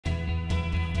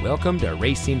Welcome to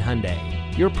Racine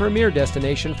Hyundai, your premier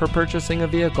destination for purchasing a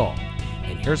vehicle.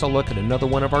 And here's a look at another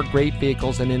one of our great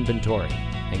vehicles in inventory,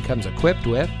 and comes equipped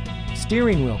with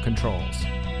steering wheel controls,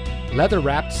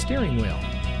 leather-wrapped steering wheel,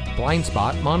 blind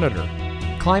spot monitor,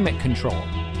 climate control,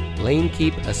 lane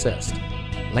keep assist,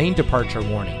 lane departure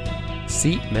warning,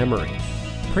 seat memory,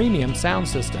 premium sound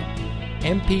system,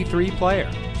 MP3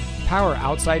 player, power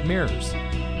outside mirrors.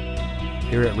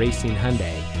 Here at Racine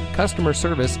Hyundai, customer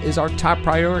service is our top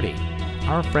priority.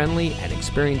 Our friendly and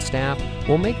experienced staff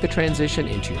will make the transition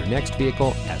into your next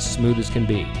vehicle as smooth as can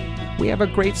be. We have a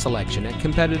great selection at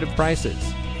competitive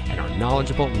prices, and our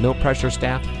knowledgeable, no-pressure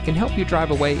staff can help you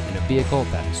drive away in a vehicle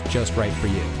that is just right for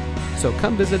you. So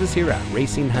come visit us here at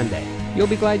Racine Hyundai. You'll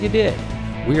be glad you did.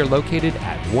 We are located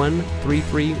at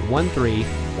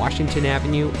 13313 Washington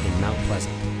Avenue in Mount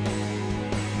Pleasant.